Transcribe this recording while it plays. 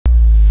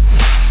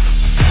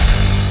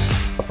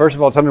First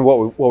of all, tell me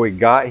what we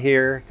got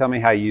here. Tell me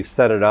how you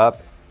set it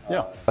up,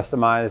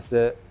 customized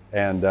it,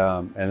 and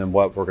then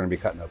what we're going to be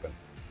cutting open.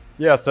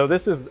 Yeah, so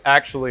this is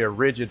actually a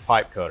rigid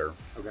pipe cutter.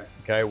 Okay.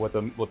 Okay, with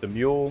the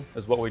mule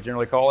is what we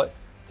generally call it,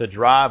 to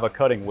drive a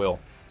cutting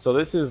wheel. So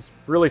this is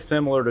really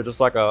similar to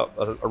just like a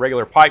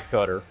regular pipe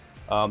cutter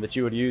that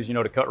you would use, you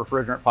know, to cut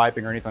refrigerant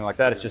piping or anything like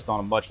that. It's just on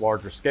a much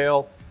larger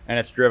scale, and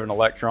it's driven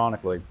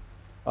electronically.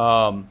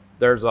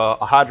 There's a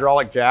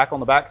hydraulic jack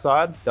on the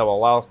backside that will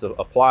allow us to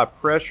apply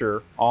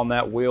pressure on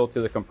that wheel to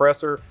the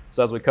compressor.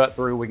 So as we cut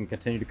through, we can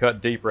continue to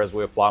cut deeper as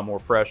we apply more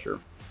pressure.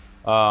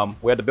 We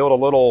had to build a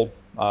little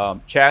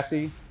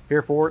chassis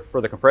here for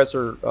the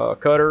compressor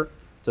cutter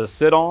to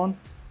sit on,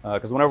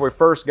 because whenever we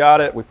first got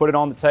it, we put it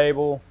on the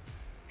table,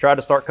 tried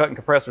to start cutting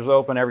compressors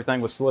open, everything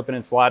was slipping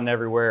and sliding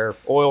everywhere,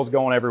 oil's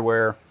going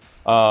everywhere.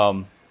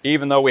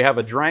 Even though we have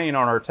a drain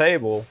on our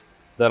table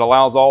that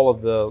allows all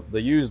of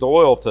the used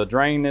oil to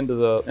drain into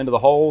the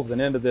holes and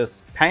into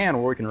this pan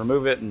where we can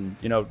remove it and,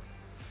 you know,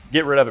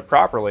 get rid of it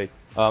properly,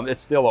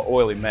 it's still an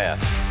oily mess.